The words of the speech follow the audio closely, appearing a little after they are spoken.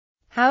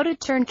How to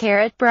turn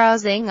Caret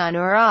Browsing on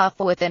or off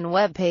within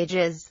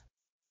Webpages.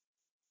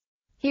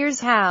 Here's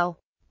how.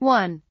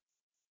 1.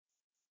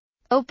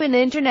 Open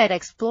Internet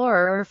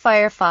Explorer or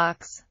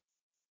Firefox.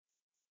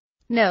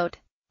 Note: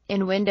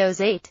 in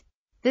Windows 8,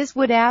 this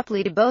would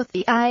apply to both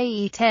the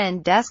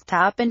IE10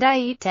 Desktop and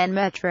IE10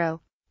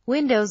 Metro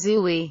Windows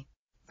UI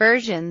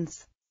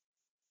versions.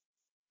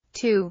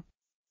 2.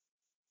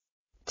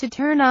 To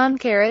turn on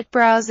Caret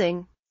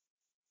Browsing.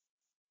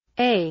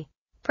 A.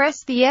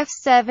 Press the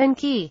F7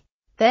 key,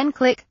 then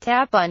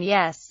tap on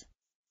Yes.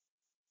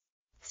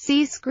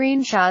 See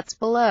screenshots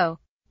below.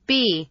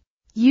 B.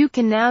 You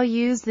can now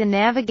use the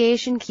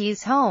navigation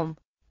keys Home,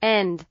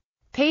 End,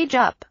 Page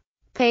Up,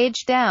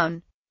 Page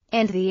Down,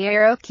 and the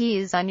arrow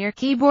keys on your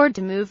keyboard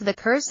to move the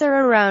cursor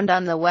around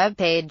on the web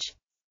page.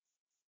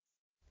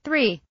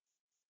 3.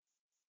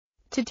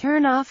 To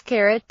turn off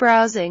Caret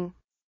Browsing.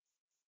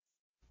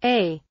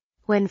 A.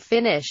 When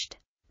finished,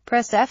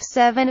 press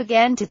F7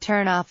 again to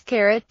turn off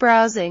Caret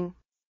Browsing.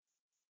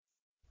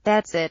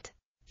 That's it.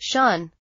 Shawn.